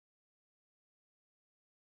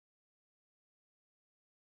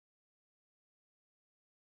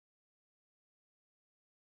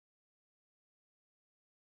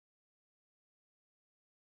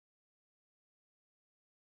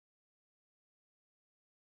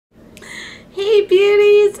Hey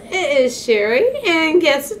beauties, it is Sherry, and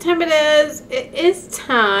guess what time it is? It is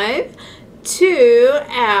time to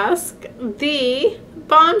ask the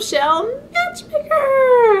Bombshell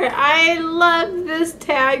Matchmaker. I love this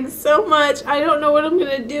tag so much. I don't know what I'm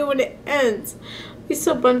going to do when it ends. I'll be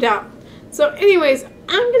so bummed out. So anyways,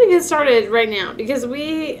 I'm going to get started right now because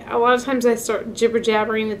a lot of times I start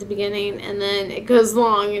jibber-jabbering at the beginning and then it goes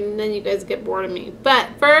long and then you guys get bored of me. But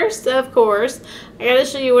first, of course, I got to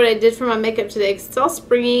show you what I did for my makeup today because it's all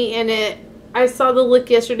springy and I saw the look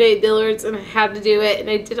yesterday at Dillard's and I had to do it, and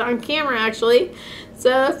I did it on camera actually.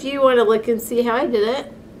 So if you want to look and see how I did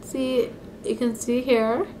it, you can see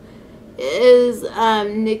here. It is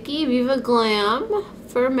Nikki Viva Glam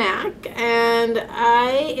for MAC, and I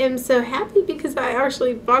am so happy because I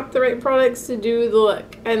actually bought the right products to do the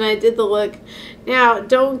look, and I did the look. Now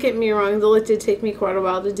don't get me wrong, the look did take me quite a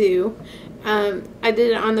while to do. I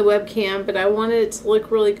did it on the webcam, but I wanted it to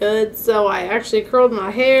look really good, so I actually curled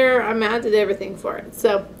my hair. I did everything for it.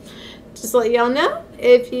 So just to let y'all know,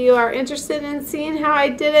 if you are interested in seeing how I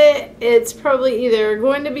did it, it's probably either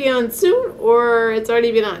going to be on soon or it's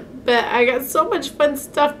already been on. But I got so much fun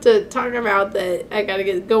stuff to talk about that I got to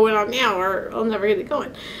get going on now or I'll never get it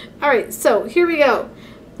going. Alright, so here we go.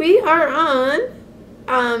 We are on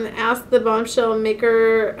Ask the Bombshell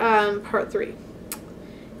Maker Part 3.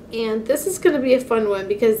 And this is going to be a fun one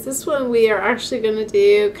because this one we are actually going to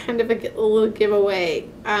do kind of a little giveaway.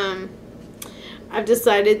 I've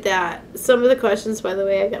decided that some of the questions, by the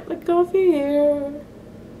way, I got my coffee here.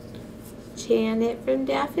 Janet from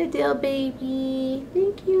Daffodil Baby.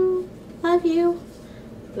 Thank you. Love you.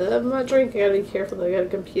 Love my drink. I gotta be careful. I got a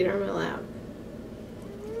computer on my lap.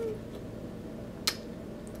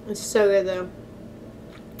 It's so good though.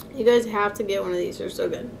 You guys have to get one of these. They're so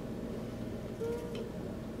good.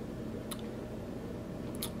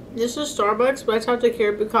 This is Starbucks, but I talked to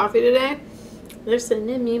Caribou Coffee today. They're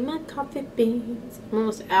sending me my coffee beans. I'm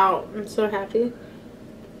almost out. I'm so happy.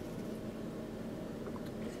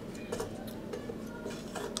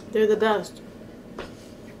 They're the best.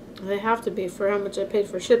 They have to be for how much I paid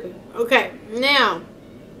for shipping. Okay, now.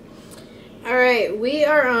 Alright, we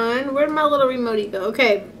are on. Where'd my little remote go?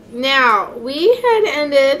 Okay, now, we had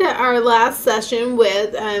ended our last session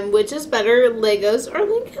with which is better, Legos or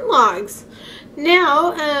Lincoln Logs.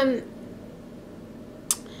 Now,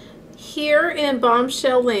 here in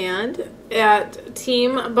Bombshell Land at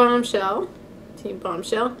Team Bombshell,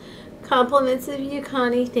 compliments of you,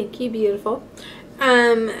 Connie. Thank you, beautiful.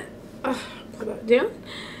 Put that down.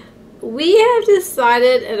 We have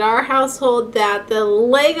decided at our household that the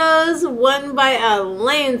Legos won by a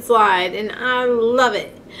landslide, and I love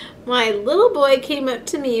it. My little boy came up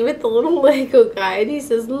to me with the little Lego guy, and he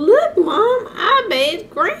says, "Look, Mom, I made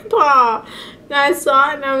Grandpa." And I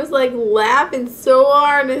saw it, and I was like laughing so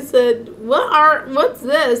hard, and I said, "What's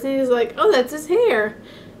this?" And he was like, "Oh, that's his hair."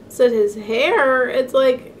 I said, "His hair? It's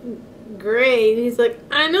like gray." And he's like,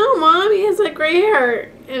 "I know, Mom, he has like gray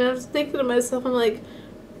hair." And I was thinking to myself, I'm like,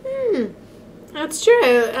 that's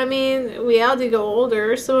true. I mean, we all do go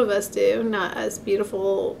older. Some of us do. Not us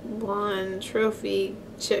beautiful blonde trophy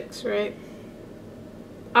chicks, right?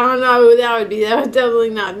 I don't know who that would be. That would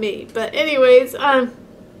definitely not me. But anyways, to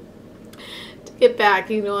get back,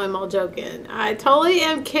 you know I'm all joking. I totally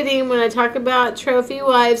am kidding when I talk about trophy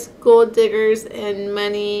wives, gold diggers, and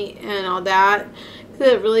money and all that.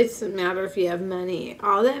 Because it really doesn't matter if you have money.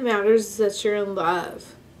 All that matters is that you're in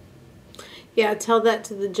love. Yeah, tell that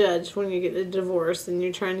to the judge when you get a divorce and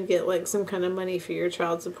you're trying to get like some kind of money for your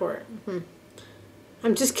child support.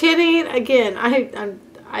 I'm just kidding. Again,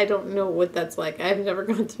 I don't know what that's like. I've never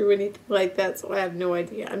gone through anything like that, so I have no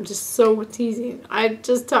idea. I'm just so teasing. I'm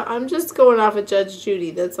just going off of Judge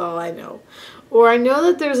Judy. That's all I know. Or I know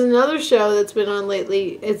that there's another show that's been on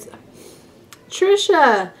lately. It's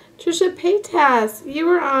Trisha Paytas. You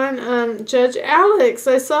were on Judge Alex.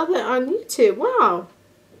 I saw that on YouTube. Wow.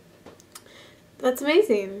 That's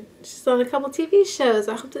amazing. She's on a couple TV shows.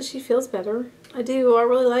 I hope that she feels better. I do. I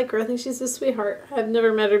really like her. I think she's a sweetheart. I've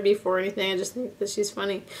never met her before or anything. I just think that she's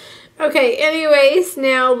funny. Okay, anyways,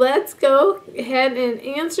 now let's go ahead and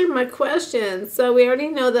answer my questions. So we already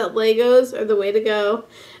know that Legos are the way to go.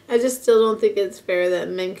 I just still don't think it's fair that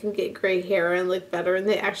men can get gray hair and look better, and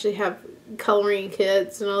they actually have coloring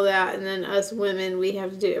kits and all that, and then us women, we have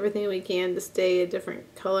to do everything we can to stay a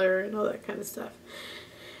different color and all that kind of stuff.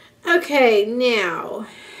 Okay, now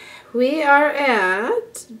we are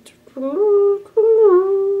at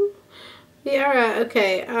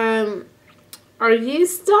are you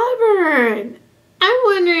stubborn? I'm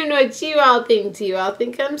wondering what you all think. Do you all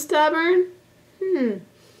think I'm stubborn?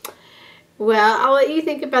 Well, I'll let you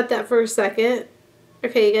think about that for a second.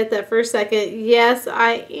 Okay, you get that for a second. Yes,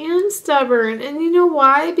 I am stubborn. And you know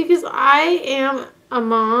why? Because I am a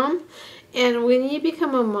mom. And when you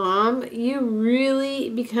become a mom, you really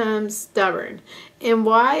become stubborn. And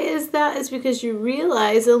why is that? It's because you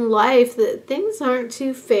realize in life that things aren't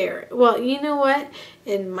too fair. Well, you know what?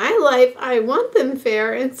 In my life, I want them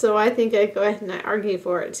fair. And so I think I go ahead and I argue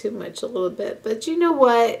for it too much a little bit. But you know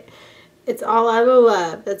what? It's all out of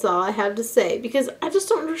love. That's all I have to say. Because I just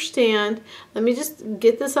don't understand. Let me just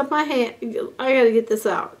get this up my hand. I got to get this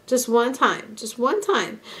out. Just one time. Just one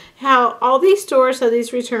time. How all these stores have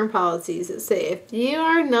these return policies that say if you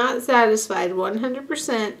are not satisfied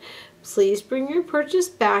 100%, please bring your purchase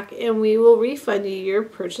back and we will refund you your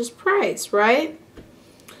purchase price, right?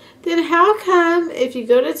 Then how come if you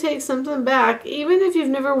go to take something back, even if you've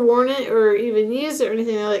never worn it or even used it or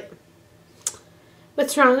anything, they're like,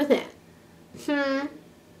 what's wrong with it?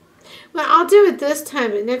 Well, I'll do it this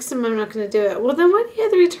time, but next time I'm not going to do it. Well, then why do you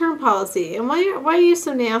have the return policy? And why are you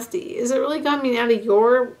so nasty? Is it really coming out of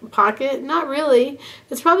your pocket? Not really.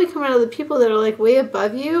 It's probably coming out of the people that are like way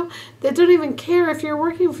above you that don't even care if you're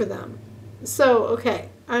working for them. So, okay,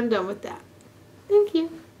 I'm done with that. Thank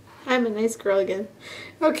you. I'm a nice girl again.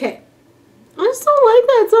 Okay. I just don't like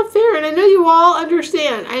that. It's not fair. And I know you all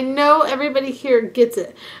understand. I know everybody here gets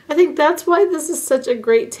it. I think that's why this is such a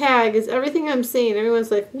great tag. Is everything I'm seeing.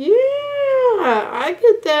 Everyone's like, yeah, I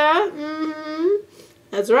get that.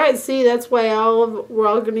 That's right. See, that's why we're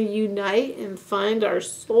all going to unite and find our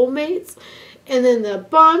soulmates. And then the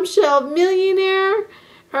Bombshell millionaire.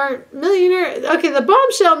 Okay, the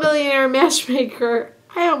Bombshell millionaire matchmaker.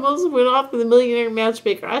 I almost went off of the millionaire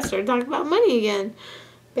matchmaker. I started talking about money again.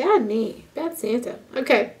 Bad me. Bad Santa.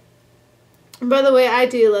 Okay. By the way, I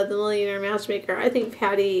do love the Millionaire Matchmaker. I think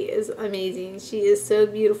Patty is amazing. She is so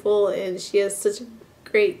beautiful and she is such a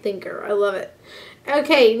great thinker. I love it.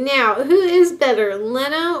 Okay, now, who is better,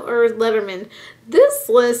 Leno or Letterman? This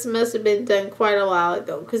list must have been done quite a while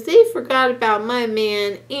ago because they forgot about my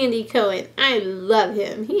man, Andy Cohen. I love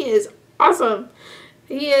him. He is awesome.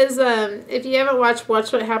 He is, if you haven't watched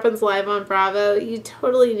Watch What Happens Live on Bravo, you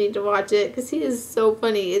totally need to watch it because he is so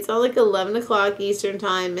funny. It's on like 11 o'clock Eastern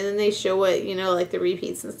time and then they show it, you know, like the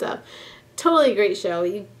repeats and stuff. Totally great show.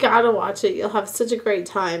 You gotta watch it. You'll have such a great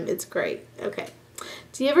time. It's great. Okay.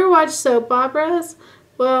 Do you ever watch soap operas?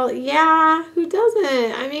 Well, yeah, who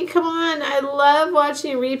doesn't? I mean, come on. I love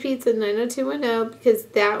watching repeats of 90210 because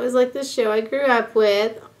that was like the show I grew up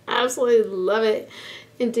with. Absolutely love it.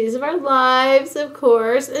 And Days of Our Lives, of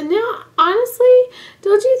course. And now, honestly,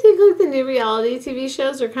 don't you think like the new reality TV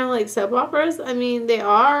shows are kind of like soap operas? I mean, they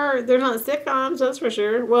are. They're not sitcoms, that's for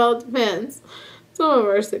sure. Well, it depends. Some of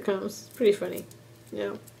our sitcoms. It's pretty funny. You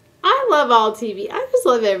know. I love all TV. I just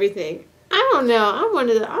love everything. I don't know.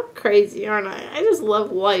 I'm crazy, aren't I? I just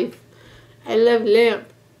love life. I love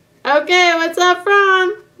Lamp. Okay, what's that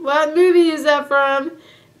from? What movie is that from?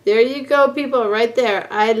 There you go, people, right there.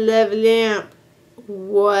 I love Lamp.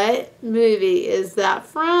 What movie is that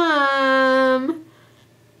from?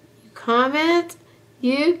 You comment,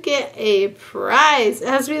 you get a prize. It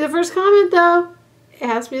has to be the first comment, though. It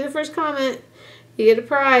has to be the first comment. You get a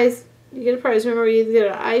prize. You get a prize. Remember, you get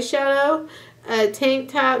an eyeshadow, a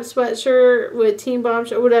tank top, sweatshirt with Team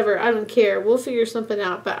Bombshell, whatever. I don't care. We'll figure something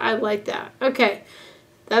out, but I like that. Okay.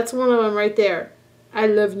 That's one of them right there. I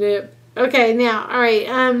love Nip. Okay, now, all right,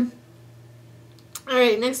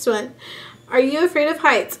 next one. Are you afraid of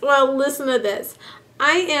heights? Well, listen to this.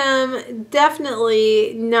 I am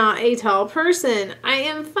definitely not a tall person. I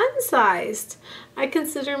am fun-sized. I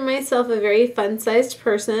consider myself a very fun-sized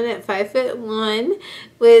person at 5'1",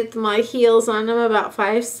 with my heels on. I'm about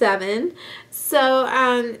 5'7". So,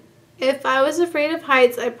 if I was afraid of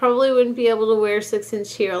heights, I probably wouldn't be able to wear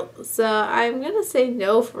 6-inch heels. So I'm going to say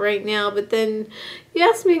no for right now. But then you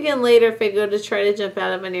ask me again later if I go to try to jump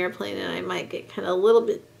out of an airplane and I might get kind of a little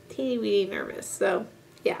bit teeny nervous. So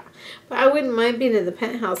yeah. But I wouldn't mind being in the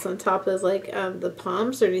penthouse on top of like the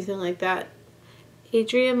Palms or anything like that.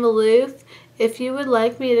 Adrienne Maloof, if you would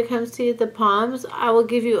like me to come see the Palms, I will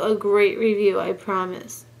give you a great review. I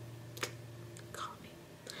promise. Call me.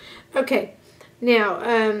 Okay. Now,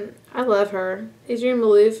 I love her. Adrienne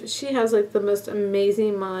Maloof, she has like the most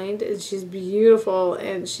amazing mind and she's beautiful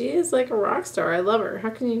and she is like a rock star. I love her. How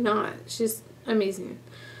can you not? She's amazing.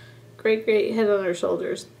 Great head on her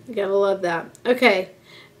shoulders. You gotta love that. Okay.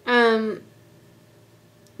 Where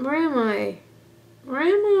am I? Where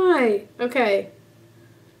am I? Okay.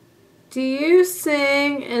 Do you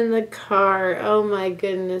sing in the car? Oh my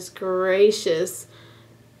goodness gracious.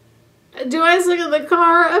 Do I sing in the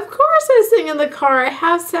car? Of course I sing in the car. I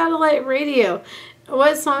have satellite radio.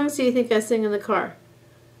 What songs do you think I sing in the car?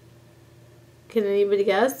 Can anybody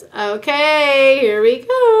guess? Okay, here we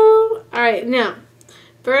go. All right, now,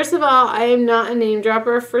 first of all, I am not a name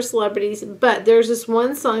dropper for celebrities, but there's this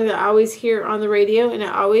one song that I always hear on the radio, and it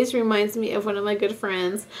always reminds me of one of my good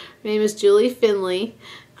friends. Her name is Julie Finley.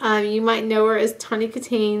 You might know her as Tawny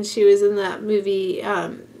Katane. She was in that movie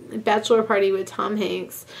Bachelor Party with Tom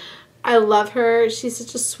Hanks. I love her. She's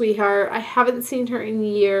such a sweetheart. I haven't seen her in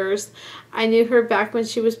years. I knew her back when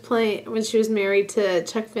she was married to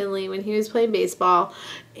Chuck Finley when he was playing baseball,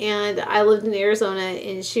 and I lived in Arizona,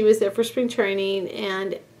 and she was there for spring training,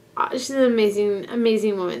 and she's an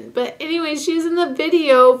amazing woman. But anyway, she was in the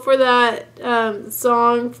video for that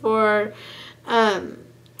song for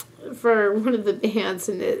one of the bands,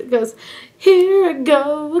 and it goes, "Here I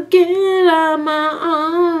go again on my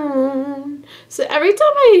own." So every time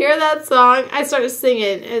I hear that song, I start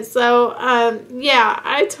singing. And so, yeah,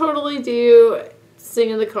 I totally do sing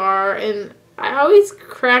in the car. And I always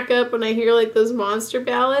crack up when I hear, like, those monster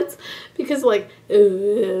ballads. Because, like,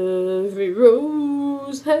 every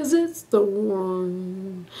rose has its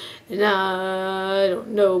thorn. And I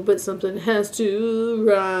don't know, but something has to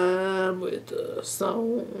rhyme with the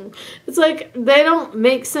song. It's like, they don't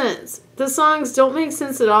make sense. The songs don't make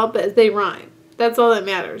sense at all, but they rhyme. That's all that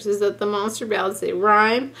matters, is that the monster ballads, they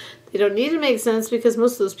rhyme. They don't need to make sense because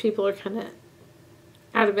most of those people are kind of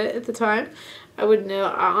out of it at the time. I wouldn't know.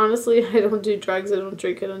 Honestly, I don't do drugs. I don't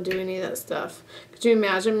drink. I don't do any of that stuff. Could you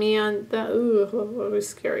imagine me on that? Ooh, it was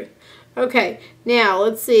scary. Okay, now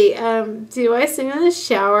let's see. Do I sing in the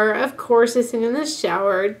shower? Of course I sing in the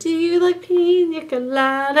shower. Do you like pina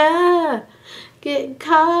colada? Getting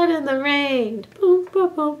caught in the rain. Boom,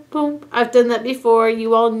 boom, boom, boom. I've done that before.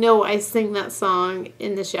 You all know I sing that song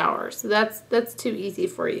in the shower. So that's too easy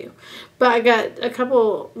for you. But I got a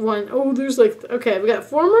couple, there's like, okay, we got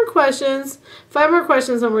 4 more questions. 5 more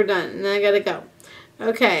questions and we're done. And then I gotta go.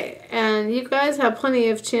 Okay, and you guys have plenty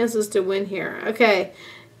of chances to win here. Okay,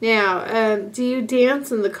 now, do you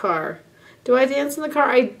dance in the car? Do I dance in the car?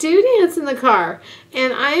 I do dance in the car.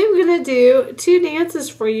 And I am going to do 2 dances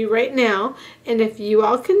for you right now. And if you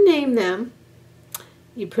all can name them,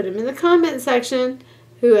 you put them in the comment section.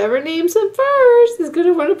 Whoever names them first is going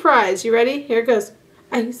to win a prize. You ready? Here it goes.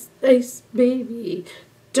 Ice, ice, baby.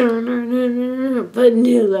 Vanilla,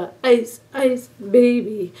 ice, ice,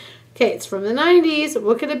 baby. Okay, it's from the 90s.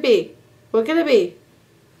 What could it be? What could it be?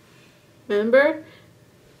 Remember?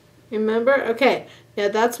 Remember? Okay. Yeah,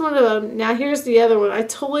 that's one of them. Now here's the other one. I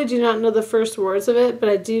totally do not know the first words of it, but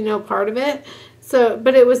I do know part of it. So,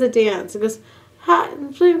 but it was a dance. It goes, hot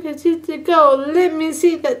and flaming to go. Let me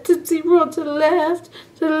see that tootsie roll to the left,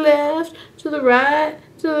 to the left, to the right,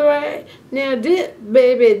 to the right. Now dip,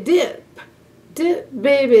 baby, dip. Dip,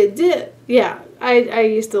 baby, dip. Yeah, I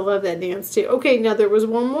used to love that dance too. Okay, now there was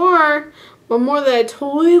one more. One more that I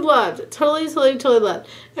totally loved. Totally loved.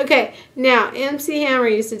 Okay, now MC Hammer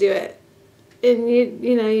used to do it. And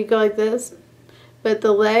you know, you go like this. But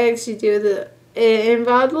the legs, you do the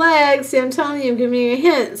involved legs. See, I'm telling you, I'm giving you a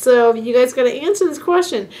hint. So you guys got to answer this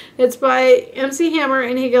question. It's by MC Hammer,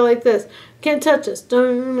 and he go like this. Can't touch us.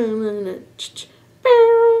 Can't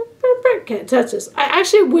touch us. I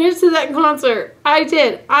actually went to that concert. I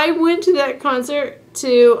did. I went to that concert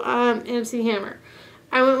to MC Hammer.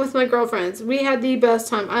 I went with my girlfriends. We had the best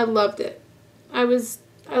time. I loved it. I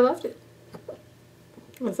loved it.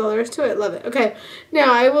 That's all there is to it. Love it. Okay.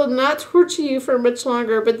 Now, I will not torture you for much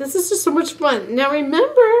longer, but this is just so much fun. Now,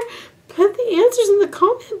 remember, put the answers in the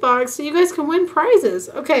comment box so you guys can win prizes.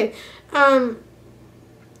 Okay. All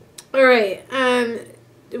right.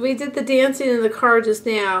 We did the dancing in the car just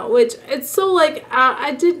now, which it's so like,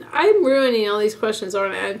 I'm ruining all these questions,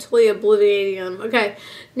 aren't I? I'm totally obliterating them. Okay.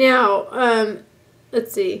 Now,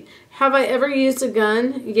 let's see. Have I ever used a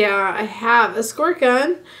gun? Yeah, I have. A squirt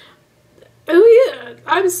gun. Oh, yeah.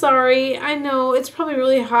 I'm sorry. I know it's probably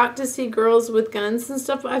really hot to see girls with guns and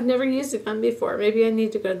stuff, but I've never used a gun before. Maybe I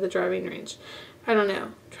need to go to the driving range. I don't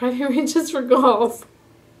know. Driving ranges for golf.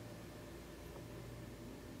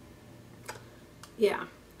 Yeah.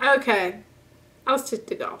 Okay. I'll stick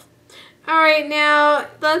to golf. Alright, now,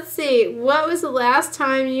 let's see. What was the last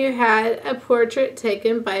time you had a portrait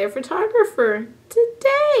taken by a photographer?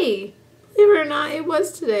 Today. Believe it or not, it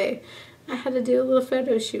was today. I had to do a little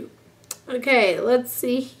photo shoot. Okay, let's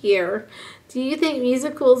see here. Do you think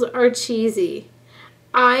musicals are cheesy?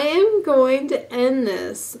 I am going to end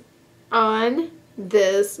this on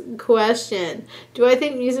this question. Do I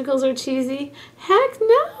think musicals are cheesy? Heck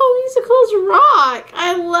no, musicals rock.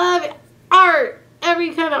 I love art,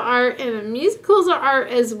 every kind of art, and musicals are art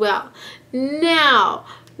as well. Now,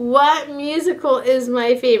 What musical is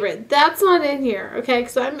my favorite? That's not in here, okay?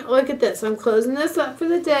 Because look at this. I'm closing this up for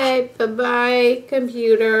the day. Bye-bye,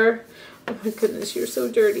 computer. Oh my goodness, you're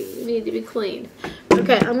so dirty. You need to be cleaned.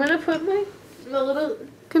 Okay, I'm going to put my little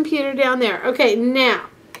computer down there. Okay, now,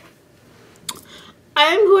 I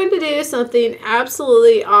am going to do something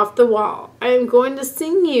absolutely off the wall. I am going to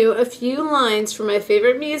sing you a few lines from my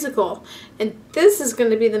favorite musical, and this is going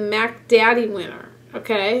to be the Mac Daddy winner,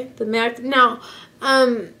 okay? Now,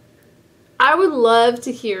 I would love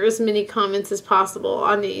to hear as many comments as possible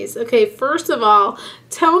on these. Okay, first of all,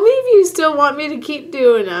 tell me if you still want me to keep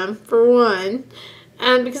doing them, for one.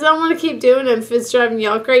 And because I want to keep doing them if it's driving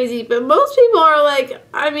y'all crazy. But most people are like,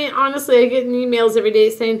 I mean, honestly, I get emails every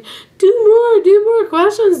day saying, do more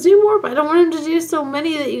questions, do more. But I don't want them to do so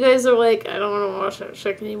many that you guys are like, I don't want to watch that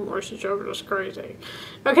chick anymore. She's driving us crazy.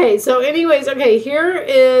 Okay, so anyways, okay, here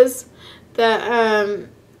is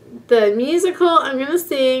the musical I'm going to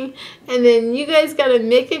sing, and then you guys got to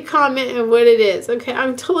make a comment on what it is. Okay,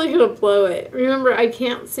 I'm totally going to blow it. Remember, I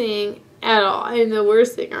can't sing at all. I'm the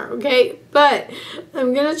worst singer, okay? But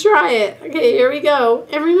I'm going to try it. Okay, here we go.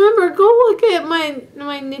 And remember, go look at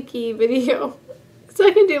my Nikki video. So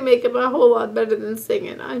I can do makeup a whole lot better than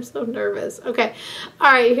singing. I'm so nervous. Okay,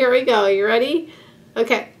 all right, here we go. You ready?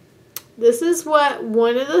 Okay, this is what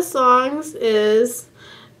one of the songs is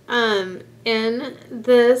in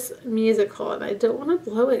this musical, and I don't want to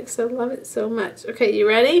blow it because I love it so much. Okay, you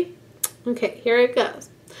ready? Okay, here it goes.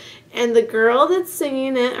 And the girl that's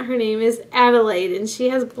singing it, her name is Adelaide, and she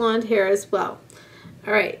has blonde hair as well.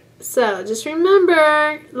 All right, so just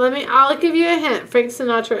remember, I'll give you a hint. Frank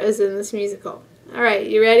Sinatra is in this musical. All right,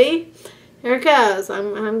 you ready? Here it goes.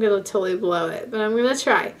 I'm going to totally blow it, but I'm going to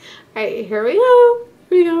try. All right, here we go.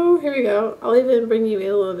 Here we go. Here we go. I'll even bring you in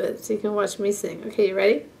a little bit so you can watch me sing. Okay, you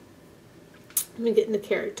ready? Let me get into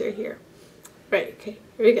character here. Right, okay,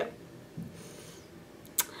 here we go.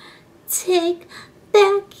 Take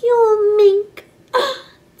back your mink.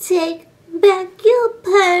 Take back your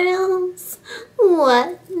pearls.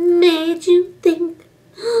 What made you think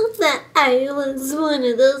that I was one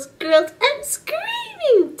of those girls? I'm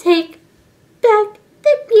screaming. Take back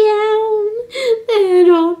the gown, that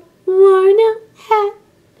old worn out hat.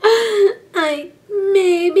 I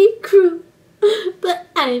may be cruel, but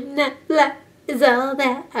I'm not like is all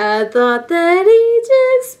that. I thought that each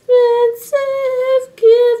expensive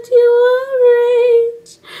gift you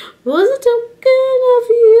arranged was a token of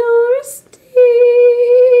your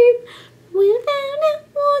esteem. We found out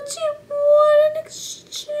what you want in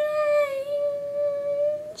exchange.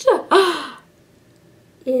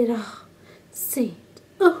 It all seemed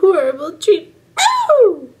a horrible treat.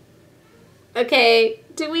 Oh! Okay,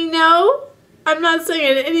 do we know? I'm not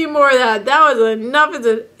singing any more of that. That was enough as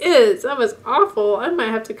it is. That was awful. I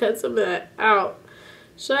might have to cut some of that out.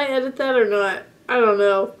 Should I edit that or not? I don't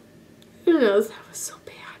know. Who knows? That was so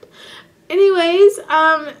bad. Anyways,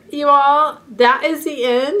 you all, that is the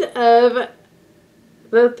end of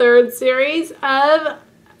the third series of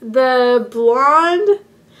the Blonde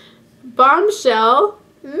Bombshell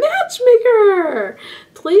Matchmaker.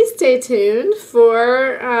 Please stay tuned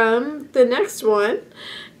for the next one,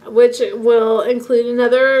 which will include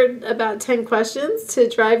another about 10 questions to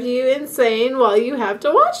drive you insane while you have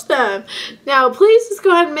to watch them. Now, please just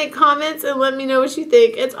go ahead and make comments and let me know what you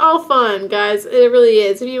think. It's all fun, guys. It really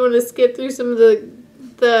is. If you want to skip through some of the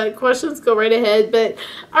questions, go right ahead. But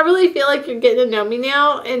I really feel like you're getting to know me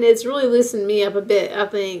now, and it's really loosened me up a bit, I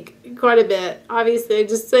think. Quite a bit. Obviously, I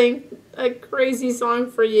just sang a crazy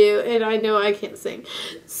song for you, and I know I can't sing.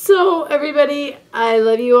 So everybody, I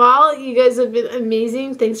love you all. You guys have been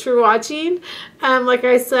amazing. Thanks for watching. Like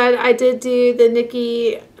I said, I did do the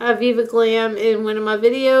Nikki Viva Glam in one of my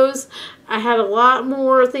videos. I had a lot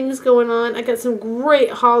more things going on. I got some great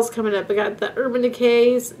hauls coming up. I got the Urban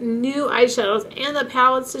Decay's new eyeshadows and the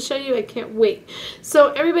palettes to show you. I can't wait.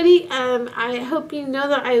 So everybody, I hope you know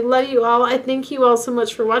that I love you all. I thank you all so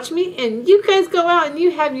much for watching me. And you guys go out and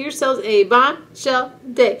you have yourselves a bombshell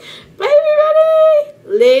day. Bye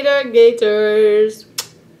everybody. Later, Gators.